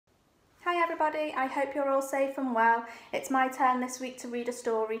everybody, I hope you're all safe and well. It's my turn this week to read a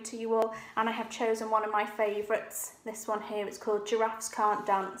story to you all, and I have chosen one of my favourites. This one here, it's called Giraffes Can't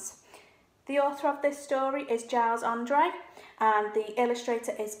Dance. The author of this story is Giles Andre, and the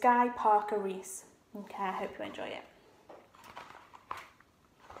illustrator is Guy Parker Rees. Okay, I hope you enjoy it.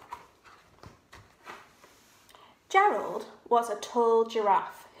 Gerald was a tall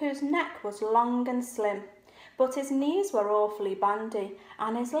giraffe whose neck was long and slim, but his knees were awfully bandy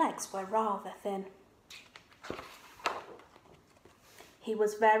and his legs were rather thin. He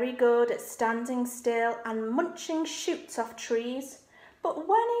was very good at standing still and munching shoots off trees, but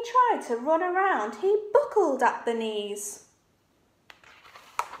when he tried to run around, he buckled at the knees.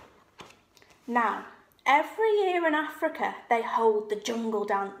 Now, every year in Africa, they hold the jungle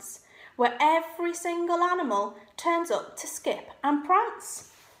dance, where every single animal turns up to skip and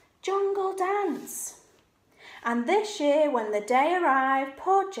prance. Jungle dance. And this year, when the day arrived,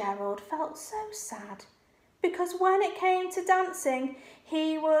 poor Gerald felt so sad, because when it came to dancing,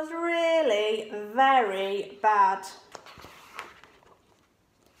 he was really very bad.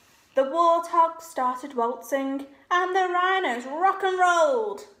 The warthogs started waltzing, and the rhinos rock and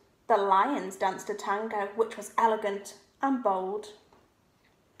rolled. The lions danced a tango, which was elegant and bold.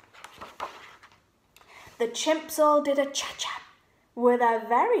 The chimps all did a cha-cha with a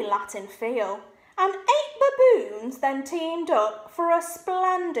very Latin feel, and 8 baboons then teamed up for a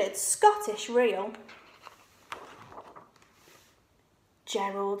splendid Scottish reel.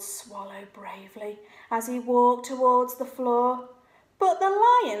 Gerald swallowed bravely as he walked towards the floor, but the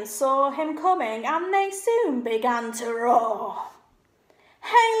lions saw him coming and they soon began to roar.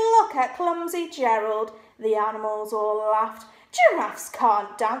 Hey, look at clumsy Gerald, the animals all laughed. Giraffes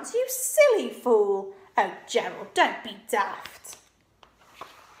can't dance, you silly fool. Oh, Gerald, don't be daft.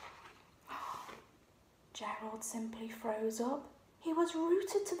 Gerald simply froze up. He was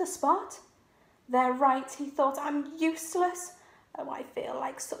rooted to the spot. They're right, he thought, I'm useless. Oh, I feel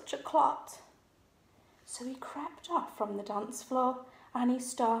like such a clot. So he crept off from the dance floor and he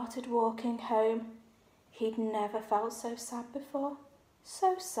started walking home. He'd never felt so sad before,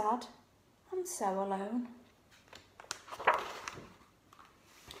 so sad and so alone.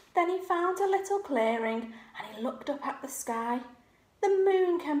 Then he found a little clearing and he looked up at the sky. The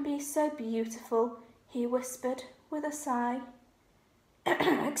moon can be so beautiful, he whispered with a sigh.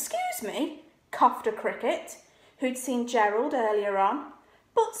 Excuse me, coughed a cricket, who'd seen Gerald earlier on.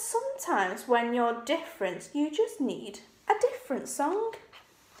 But sometimes when you're different, you just need a different song.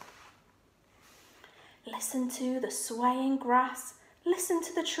 Listen to the swaying grass, listen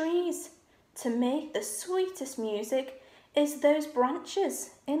to the trees. To me, the sweetest music is those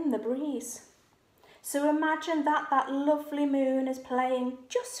branches in the breeze. So imagine that lovely moon is playing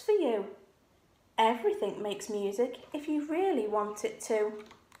just for you. Everything makes music if you really want it to.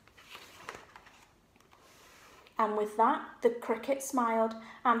 And with that, the cricket smiled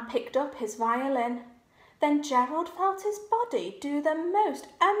and picked up his violin. Then Gerald felt his body do the most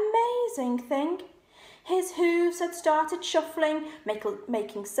amazing thing. His hooves had started shuffling,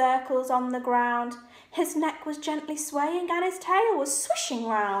 making circles on the ground. His neck was gently swaying and his tail was swishing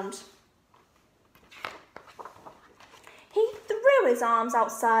round. He threw his arms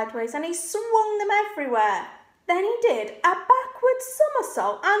out sideways and he swung them everywhere. Then he did a backward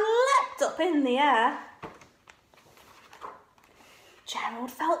somersault and leapt up in the air.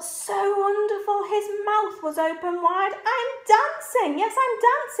 Gerald felt so wonderful, his mouth was open wide. I'm dancing, yes, I'm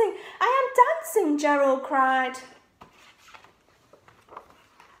dancing, I am dancing, Gerald cried.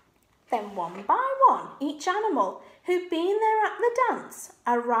 Then one by one, each animal who'd been there at the dance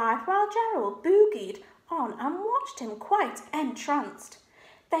arrived while Gerald boogied on and watched him quite entranced.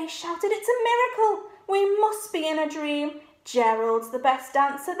 They shouted, it's a miracle, we must be in a dream. Gerald's the best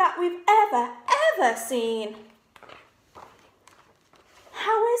dancer that we've ever seen.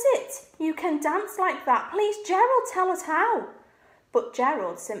 How is it you can dance like that? Please, Gerald, tell us how. But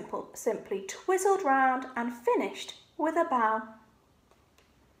Gerald simply twizzled round and finished with a bow.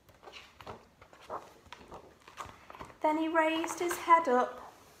 Then he raised his head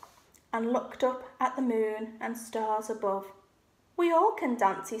up and looked up at the moon and stars above. We all can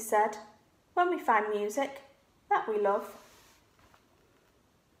dance, he said, when we find music that we love.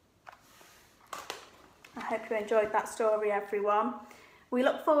 I hope you enjoyed that story, everyone. We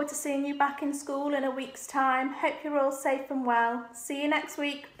look forward to seeing you back in school in a week's time. Hope you're all safe and well. See you next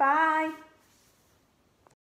week. Bye.